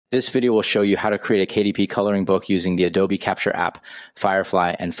This video will show you how to create a KDP coloring book using the Adobe Capture App,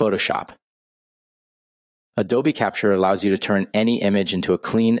 Firefly, and Photoshop. Adobe Capture allows you to turn any image into a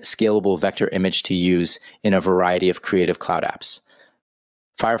clean, scalable vector image to use in a variety of creative cloud apps.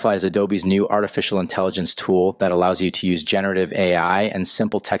 Firefly is Adobe's new artificial intelligence tool that allows you to use generative AI and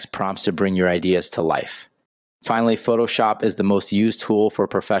simple text prompts to bring your ideas to life. Finally, Photoshop is the most used tool for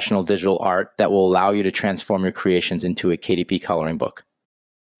professional digital art that will allow you to transform your creations into a KDP coloring book.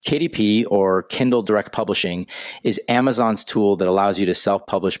 KDP, or Kindle Direct Publishing, is Amazon's tool that allows you to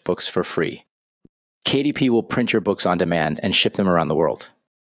self-publish books for free. KDP will print your books on demand and ship them around the world.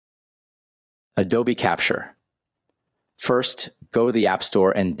 Adobe Capture. First, go to the App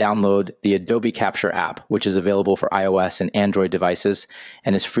Store and download the Adobe Capture App, which is available for iOS and Android devices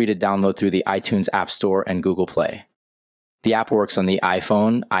and is free to download through the iTunes App Store and Google Play. The app works on the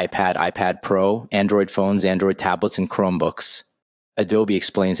iPhone, iPad, iPad Pro, Android phones, Android tablets, and Chromebooks. Adobe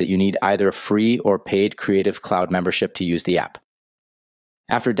explains that you need either a free or paid Creative Cloud membership to use the app.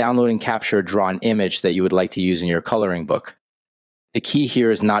 After downloading Capture, draw an image that you would like to use in your coloring book. The key here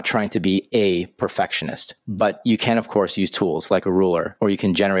is not trying to be a perfectionist, but you can, of course, use tools like a ruler, or you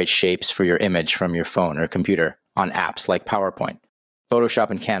can generate shapes for your image from your phone or computer on apps like PowerPoint,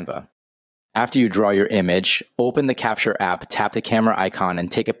 Photoshop, and Canva. After you draw your image, open the Capture app, tap the camera icon, and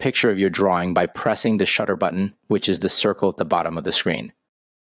take a picture of your drawing by pressing the shutter button, which is the circle at the bottom of the screen.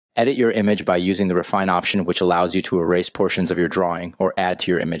 Edit your image by using the Refine option, which allows you to erase portions of your drawing or add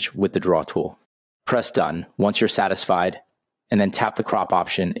to your image with the Draw tool. Press Done once you're satisfied, and then tap the crop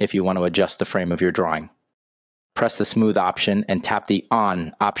option if you want to adjust the frame of your drawing. Press the smooth option and tap the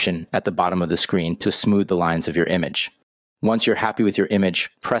on option at the bottom of the screen to smooth the lines of your image. Once you're happy with your image,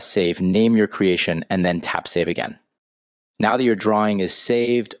 press save, name your creation, and then tap save again. Now that your drawing is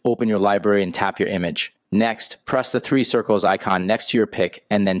saved, open your library and tap your image. Next, press the 3 circles icon next to your pic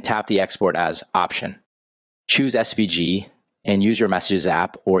and then tap the export as option. Choose SVG and use your Messages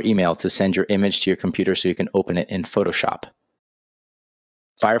app or email to send your image to your computer so you can open it in Photoshop.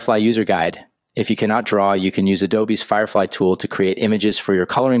 Firefly User Guide. If you cannot draw, you can use Adobe's Firefly tool to create images for your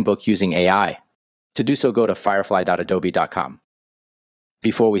coloring book using AI. To do so, go to firefly.adobe.com.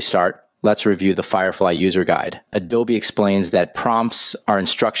 Before we start, let's review the Firefly User Guide. Adobe explains that prompts are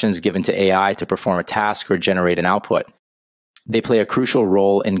instructions given to AI to perform a task or generate an output. They play a crucial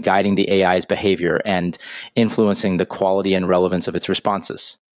role in guiding the AI's behavior and influencing the quality and relevance of its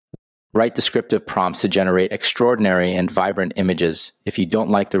responses. Write descriptive prompts to generate extraordinary and vibrant images. If you don't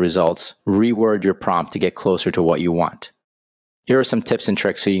like the results, reword your prompt to get closer to what you want. Here are some tips and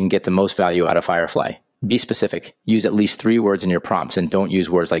tricks so you can get the most value out of Firefly. Be specific. Use at least 3 words in your prompts and don't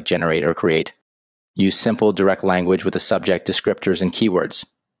use words like generate or create. Use simple, direct language with a subject, descriptors, and keywords.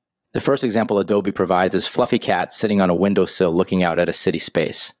 The first example Adobe provides is fluffy cat sitting on a windowsill looking out at a city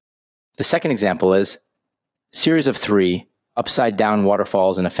space. The second example is series of 3 upside-down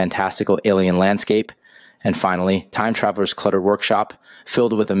waterfalls in a fantastical alien landscape. And finally, time traveler's cluttered workshop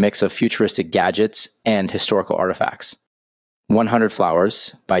filled with a mix of futuristic gadgets and historical artifacts. 100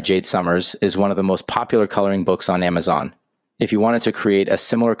 Flowers by Jade Summers is one of the most popular coloring books on Amazon. If you wanted to create a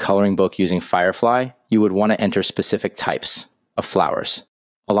similar coloring book using Firefly, you would want to enter specific types of flowers,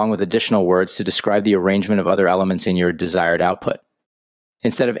 along with additional words to describe the arrangement of other elements in your desired output.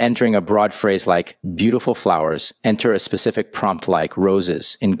 Instead of entering a broad phrase like beautiful flowers, enter a specific prompt like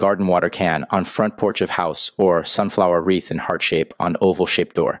roses in garden water can on front porch of house or sunflower wreath in heart shape on oval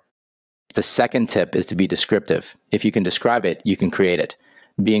shaped door. The second tip is to be descriptive. If you can describe it, you can create it.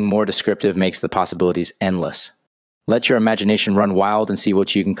 Being more descriptive makes the possibilities endless. Let your imagination run wild and see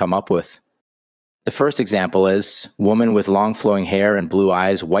what you can come up with. The first example is woman with long flowing hair and blue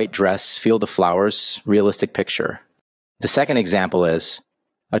eyes, white dress, field of flowers, realistic picture. The second example is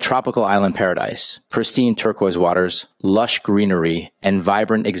a tropical island paradise, pristine turquoise waters, lush greenery, and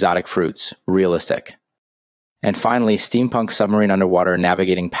vibrant exotic fruits, realistic. And finally, steampunk submarine underwater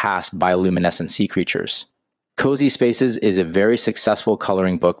navigating past bioluminescent sea creatures. Cozy Spaces is a very successful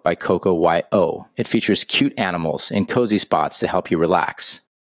coloring book by Coco Y.O. It features cute animals in cozy spots to help you relax.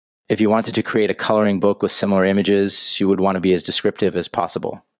 If you wanted to create a coloring book with similar images, you would want to be as descriptive as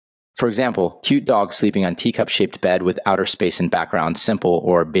possible. For example, cute dog sleeping on teacup-shaped bed with outer space in background, simple,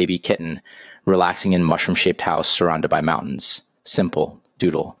 or baby kitten relaxing in mushroom-shaped house surrounded by mountains, simple,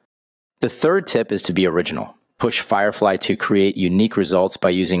 doodle. The third tip is to be original. Push Firefly to create unique results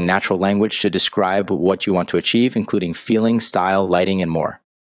by using natural language to describe what you want to achieve, including feeling, style, lighting, and more.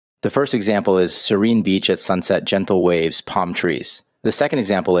 The first example is serene beach at sunset, gentle waves, palm trees. The second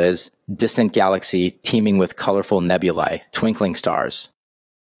example is distant galaxy teeming with colorful nebulae, twinkling stars.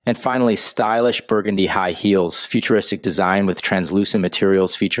 And finally, stylish burgundy high heels, futuristic design with translucent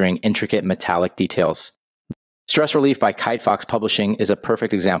materials featuring intricate metallic details. Stress Relief by Kite Fox Publishing is a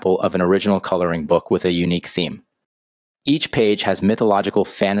perfect example of an original coloring book with a unique theme. Each page has mythological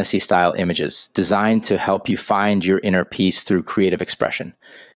fantasy-style images designed to help you find your inner peace through creative expression.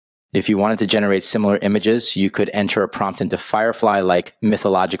 If you wanted to generate similar images, you could enter a prompt into Firefly like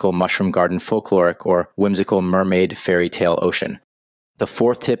mythological mushroom garden folkloric or whimsical mermaid fairy tale ocean. The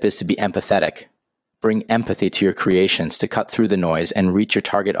fourth tip is to be empathetic. Bring empathy to your creations to cut through the noise and reach your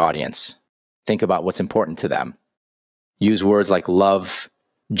target audience. Think about what's important to them. Use words like love,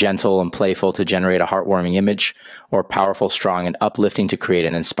 gentle, and playful to generate a heartwarming image, or powerful, strong, and uplifting to create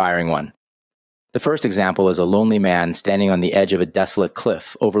an inspiring one. The first example is a lonely man standing on the edge of a desolate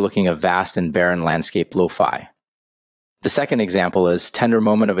cliff overlooking a vast and barren landscape lo-fi. The second example is tender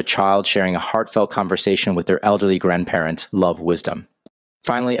moment of a child sharing a heartfelt conversation with their elderly grandparent, love, wisdom.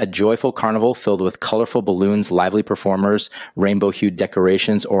 Finally, a joyful carnival filled with colorful balloons, lively performers, rainbow-hued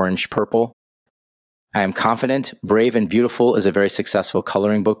decorations, orange, purple. I Am Confident, Brave and Beautiful is a very successful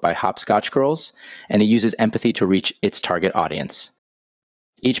coloring book by Hopscotch Girls, and it uses empathy to reach its target audience.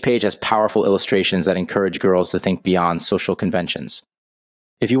 Each page has powerful illustrations that encourage girls to think beyond social conventions.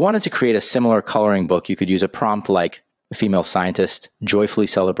 If you wanted to create a similar coloring book, you could use a prompt like a female scientist joyfully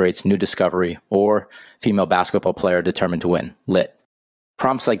celebrates new discovery, or female basketball player determined to win, lit.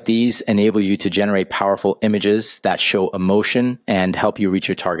 Prompts like these enable you to generate powerful images that show emotion and help you reach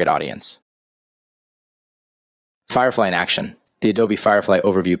your target audience. Firefly in Action. The Adobe Firefly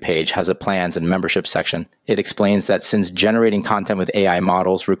overview page has a plans and membership section. It explains that since generating content with AI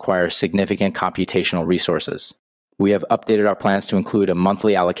models requires significant computational resources, we have updated our plans to include a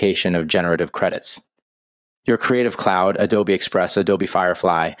monthly allocation of generative credits. Your Creative Cloud, Adobe Express, Adobe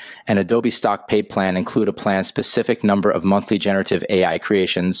Firefly, and Adobe Stock paid plan include a planned specific number of monthly generative AI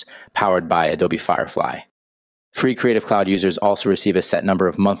creations powered by Adobe Firefly. Free Creative Cloud users also receive a set number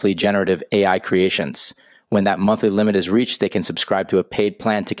of monthly generative AI creations. When that monthly limit is reached, they can subscribe to a paid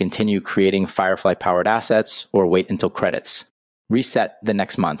plan to continue creating Firefly-powered assets or wait until credits. Reset the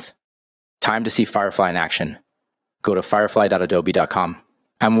next month. Time to see Firefly in action. Go to firefly.adobe.com.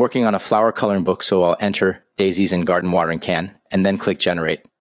 I'm working on a flower coloring book, so I'll enter daisies and garden watering can, and then click Generate.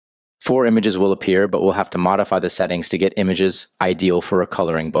 4 images will appear, but we'll have to modify the settings to get images ideal for a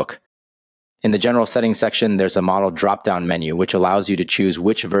coloring book. In the General Settings section, there's a model drop-down menu, which allows you to choose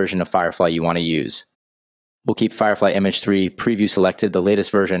which version of Firefly you want to use. We'll keep Firefly Image 3 Preview selected, the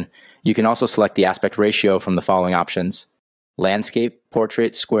latest version. You can also select the aspect ratio from the following options: landscape,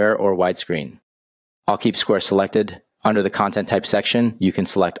 portrait, square, or widescreen. I'll keep square selected. Under the Content Type section, you can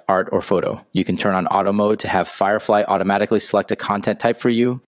select Art or Photo. You can turn on Auto Mode to have Firefly automatically select a content type for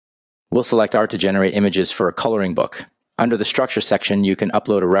you. We'll select Art to generate images for a coloring book. Under the Structure section, you can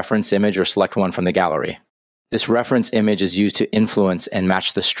upload a reference image or select one from the gallery. This reference image is used to influence and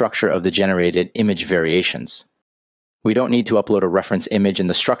match the structure of the generated image variations. We don't need to upload a reference image in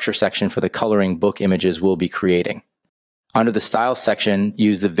the Structure section for the coloring book images we'll be creating. Under the Styles section,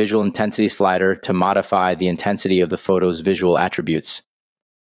 use the Visual Intensity slider to modify the intensity of the photo's visual attributes.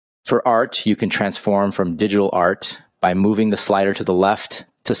 For art, you can transform from digital art by moving the slider to the left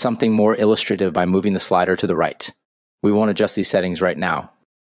to something more illustrative by moving the slider to the right. We won't adjust these settings right now.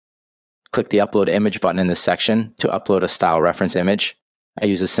 Click the Upload Image button in this section to upload a style reference image. I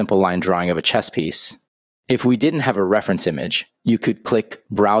use a simple line drawing of a chess piece. If we didn't have a reference image, you could click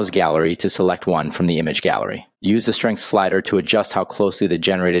Browse Gallery to select one from the image gallery. Use the Strength slider to adjust how closely the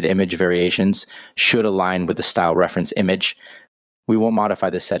generated image variations should align with the style reference image. We won't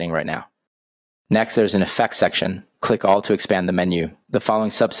modify this setting right now. Next, there's an Effects section. Click All to expand the menu. The following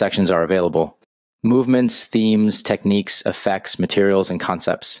subsections are available: movements, themes, techniques, effects, materials, and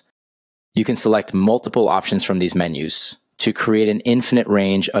concepts. You can select multiple options from these menus to create an infinite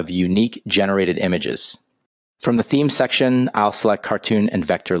range of unique generated images. From the Theme section, I'll select Cartoon and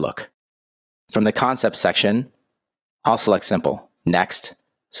Vector Look. From the Concept section, I'll select Simple. Next,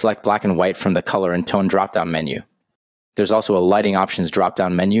 select Black and White from the Color and Tone drop-down menu. There's also a Lighting Options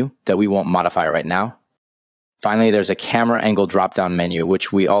drop-down menu that we won't modify right now. Finally, there's a Camera Angle drop-down menu,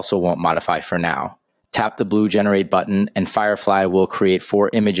 which we also won't modify for now. Tap the blue Generate button, and Firefly will create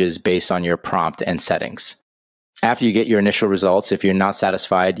 4 images based on your prompt and settings. After you get your initial results, if you're not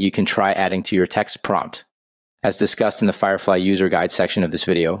satisfied, you can try adding to your text prompt. As discussed in the Firefly User Guide section of this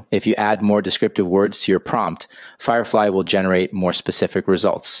video, if you add more descriptive words to your prompt, Firefly will generate more specific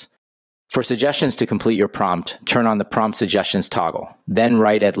results. For suggestions to complete your prompt, turn on the Prompt Suggestions toggle, then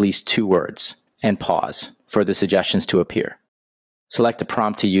write at least 2 words, and pause for the suggestions to appear. Select a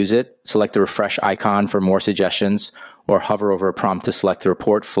prompt to use it, select the refresh icon for more suggestions, or hover over a prompt to select the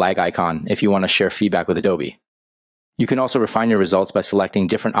report flag icon if you want to share feedback with Adobe. You can also refine your results by selecting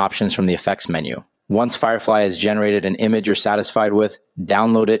different options from the effects menu. Once Firefly has generated an image you're satisfied with,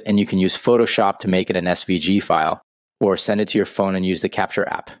 download it and you can use Photoshop to make it an SVG file, or send it to your phone and use the Capture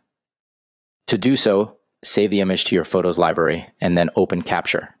app. To do so, save the image to your Photos library and then open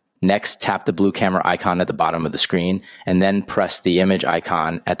Capture. Next, tap the blue camera icon at the bottom of the screen and then press the image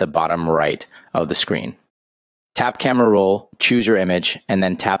icon at the bottom right of the screen. Tap Camera Roll, choose your image, and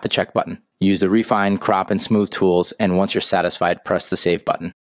then tap the check button. Use the Refine, Crop, and Smooth tools, and once you're satisfied, press the Save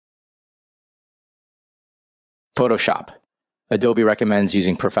button. Photoshop. Adobe recommends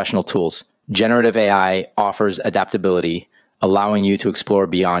using professional tools. Generative AI offers adaptability, allowing you to explore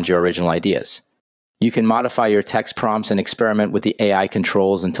beyond your original ideas. You can modify your text prompts and experiment with the AI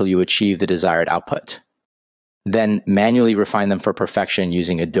controls until you achieve the desired output. Then manually refine them for perfection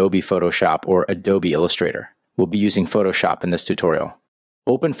using Adobe Photoshop or Adobe Illustrator. We'll be using Photoshop in this tutorial.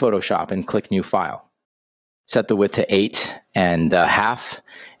 Open Photoshop and click New File. Set the width to 8.5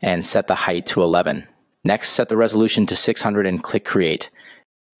 and set the height to 11. Next, set the resolution to 600 and click Create.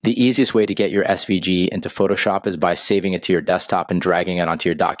 The easiest way to get your SVG into Photoshop is by saving it to your desktop and dragging it onto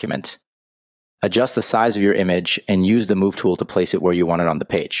your document. Adjust the size of your image and use the Move tool to place it where you want it on the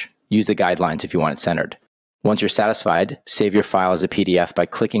page. Use the guidelines if you want it centered. Once you're satisfied, save your file as a PDF by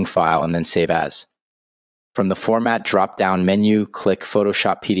clicking File and then Save As. From the Format drop-down menu, click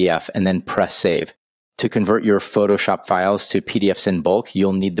Photoshop PDF and then press Save. To convert your Photoshop files to PDFs in bulk,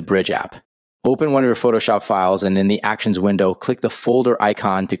 you'll need the Bridge app. Open one of your Photoshop files and in the Actions window, click the folder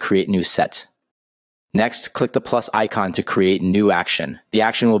icon to create new set. Next, click the plus icon to create new action. The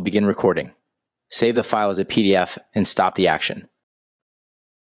action will begin recording. Save the file as a PDF and stop the action.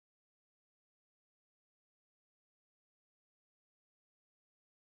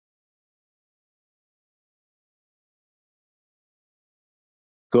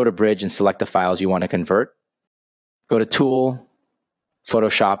 Go to Bridge and select the files you want to convert. Go to Tool,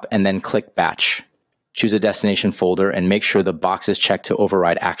 Photoshop, and then click Batch. Choose a destination folder and make sure the box is checked to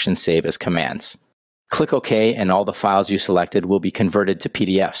override Action Save as commands. Click OK and all the files you selected will be converted to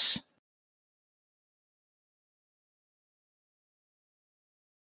PDFs.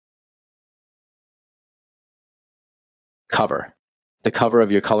 Cover. The cover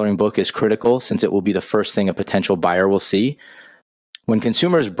of your coloring book is critical since it will be the first thing a potential buyer will see. When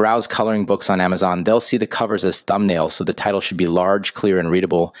consumers browse coloring books on Amazon, they'll see the covers as thumbnails, so the title should be large, clear, and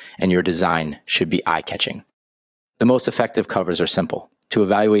readable, and your design should be eye-catching. The most effective covers are simple. To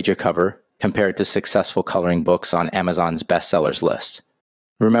evaluate your cover, compare it to successful coloring books on Amazon's bestsellers list.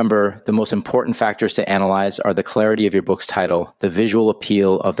 Remember, the most important factors to analyze are the clarity of your book's title, the visual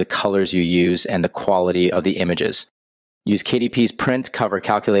appeal of the colors you use, and the quality of the images. Use KDP's Print Cover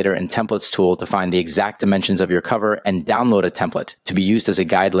Calculator and Templates tool to find the exact dimensions of your cover and download a template to be used as a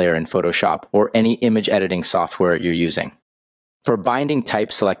guide layer in Photoshop or any image editing software you're using. For binding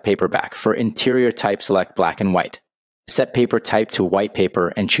type, select paperback. For interior type, select black and white. Set paper type to white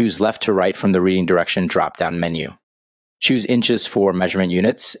paper and choose left to right from the reading direction drop-down menu. Choose inches for measurement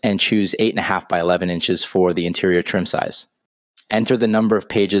units and choose 8.5 by 11 inches for the interior trim size. Enter the number of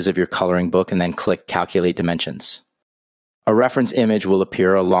pages of your coloring book and then click Calculate Dimensions. A reference image will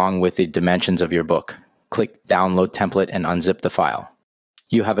appear along with the dimensions of your book. Click Download Template and unzip the file.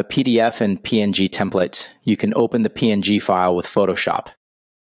 You have a PDF and PNG template. You can open the PNG file with Photoshop.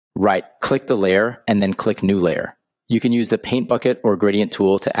 Right-click the layer and then click New Layer. You can use the Paint Bucket or Gradient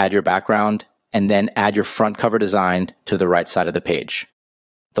tool to add your background and then add your front cover design to the right side of the page.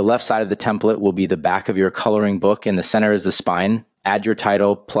 The left side of the template will be the back of your coloring book and the center is the spine. Add your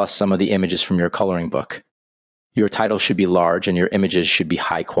title plus some of the images from your coloring book. Your title should be large and your images should be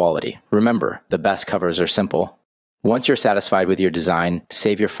high quality. Remember, the best covers are simple. Once you're satisfied with your design,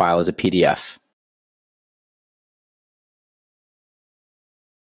 save your file as a PDF.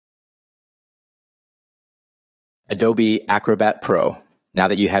 Adobe Acrobat Pro. Now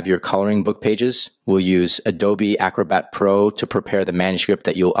that you have your coloring book pages, we'll use Adobe Acrobat Pro to prepare the manuscript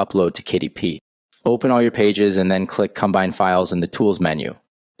that you'll upload to KDP. Open all your pages and then click Combine Files in the Tools menu.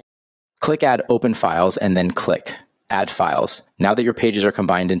 Click Add Open Files and then click Add Files. Now that your pages are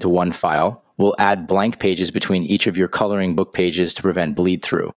combined into one file, we'll add blank pages between each of your coloring book pages to prevent bleed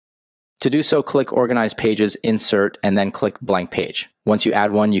through. To do so, click Organize Pages, Insert, and then click Blank Page. Once you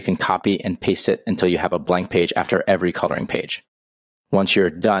add one, you can copy and paste it until you have a blank page after every coloring page. Once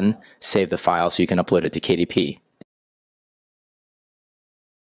you're done, save the file so you can upload it to KDP.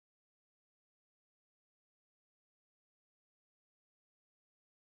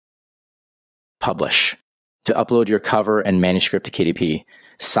 Publish. To upload your cover and manuscript to KDP,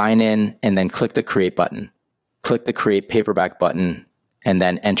 sign in and then click the Create button. Click the Create Paperback button and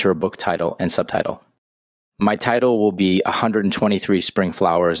then enter a book title and subtitle. My title will be 123 Spring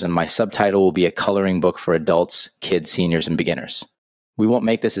Flowers and my subtitle will be a coloring book for adults, kids, seniors, and beginners. We won't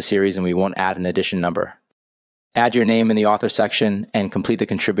make this a series and we won't add an edition number. Add your name in the author section and complete the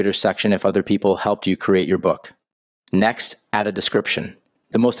contributors section if other people helped you create your book. Next, add a description.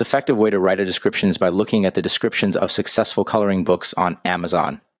 The most effective way to write a description is by looking at the descriptions of successful coloring books on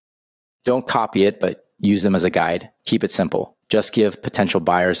Amazon. Don't copy it, but use them as a guide. Keep it simple. Just give potential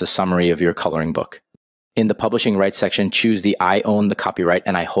buyers a summary of your coloring book. In the publishing rights section, choose the I own the copyright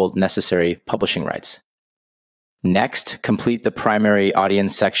and I hold necessary publishing rights. Next, complete the primary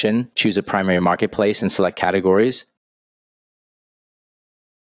audience section. Choose a primary marketplace and select categories.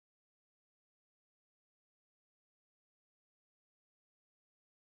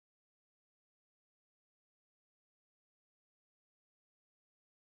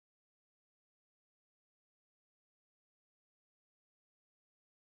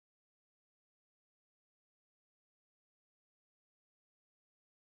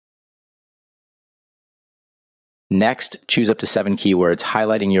 Next, choose up to 7 keywords,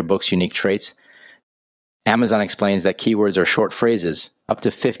 highlighting your book's unique traits. Amazon explains that keywords are short phrases, up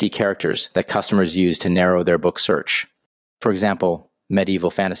to 50 characters, that customers use to narrow their book search. For example,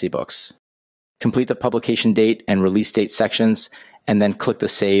 medieval fantasy books. Complete the publication date and release date sections, and then click the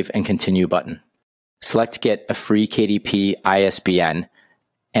Save and Continue button. Select Get a free KDP ISBN,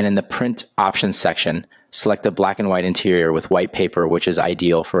 and in the Print Options section, select the black and white interior with white paper, which is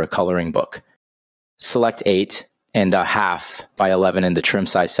ideal for a coloring book. Select 8.5 by 11 in the trim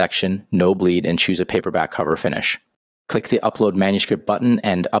size section, no bleed, and choose a paperback cover finish. Click the Upload Manuscript button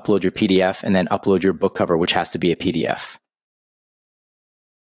and upload your PDF, and then upload your book cover, which has to be a PDF.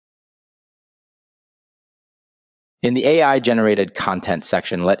 In the AI-generated content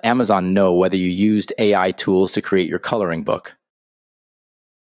section, let Amazon know whether you used AI tools to create your coloring book.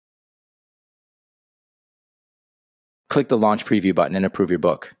 Click the Launch Preview button and approve your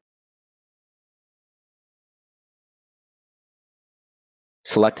book.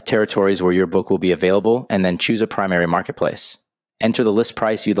 Select the territories where your book will be available and then choose a primary marketplace. Enter the list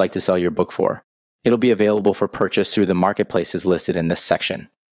price you'd like to sell your book for. It'll be available for purchase through the marketplaces listed in this section.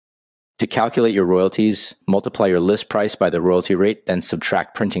 To calculate your royalties, multiply your list price by the royalty rate, then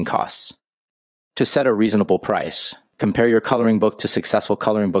subtract printing costs. To set a reasonable price, compare your coloring book to successful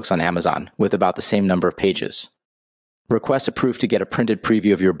coloring books on Amazon with about the same number of pages. Request a proof to get a printed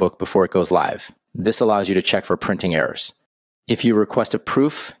preview of your book before it goes live. This allows you to check for printing errors. If you request a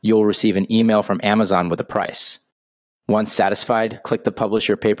proof, you'll receive an email from Amazon with a price. Once satisfied, click the Publish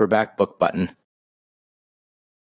Your Paperback Book button